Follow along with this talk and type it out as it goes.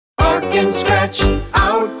Bark and Scratch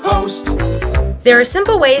Outpost. There are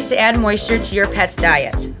simple ways to add moisture to your pet's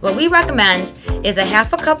diet. What we recommend is a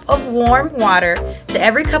half a cup of warm water to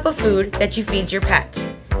every cup of food that you feed your pet.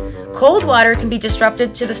 Cold water can be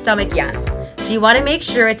disruptive to the stomach yen, so you want to make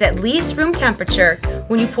sure it's at least room temperature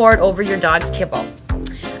when you pour it over your dog's kibble.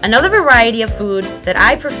 Another variety of food that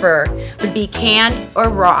I prefer would be canned or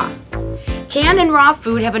raw. Canned and raw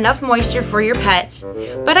food have enough moisture for your pet,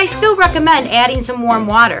 but I still recommend adding some warm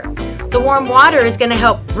water. The warm water is going to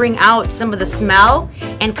help bring out some of the smell,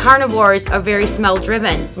 and carnivores are very smell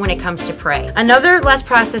driven when it comes to prey. Another less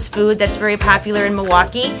processed food that's very popular in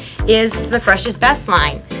Milwaukee is the Fresh is Best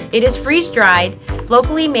line. It is freeze dried,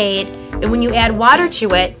 locally made, and when you add water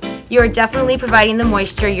to it, you are definitely providing the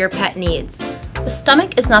moisture your pet needs. The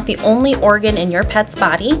stomach is not the only organ in your pet's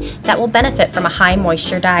body that will benefit from a high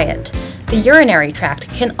moisture diet. The urinary tract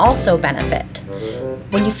can also benefit.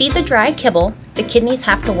 When you feed the dry kibble, the kidneys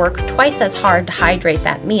have to work twice as hard to hydrate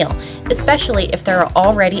that meal, especially if there are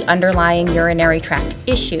already underlying urinary tract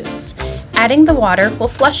issues. Adding the water will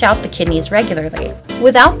flush out the kidneys regularly.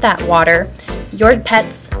 Without that water, your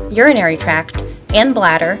pet's urinary tract and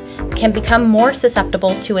bladder can become more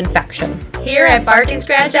susceptible to infection. Here at Bark and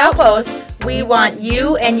Scratch Outpost, we want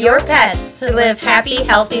you and your pets to live happy,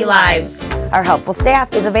 healthy lives. Our helpful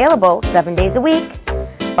staff is available 7 days a week.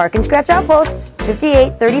 Bark and Scratch Outpost,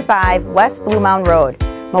 5835 West Blue Mound Road,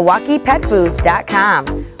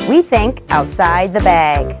 MilwaukeePetFood.com. We think outside the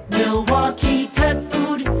bag.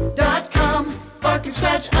 MilwaukeePetFood.com. Bark and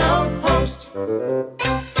Scratch Outpost.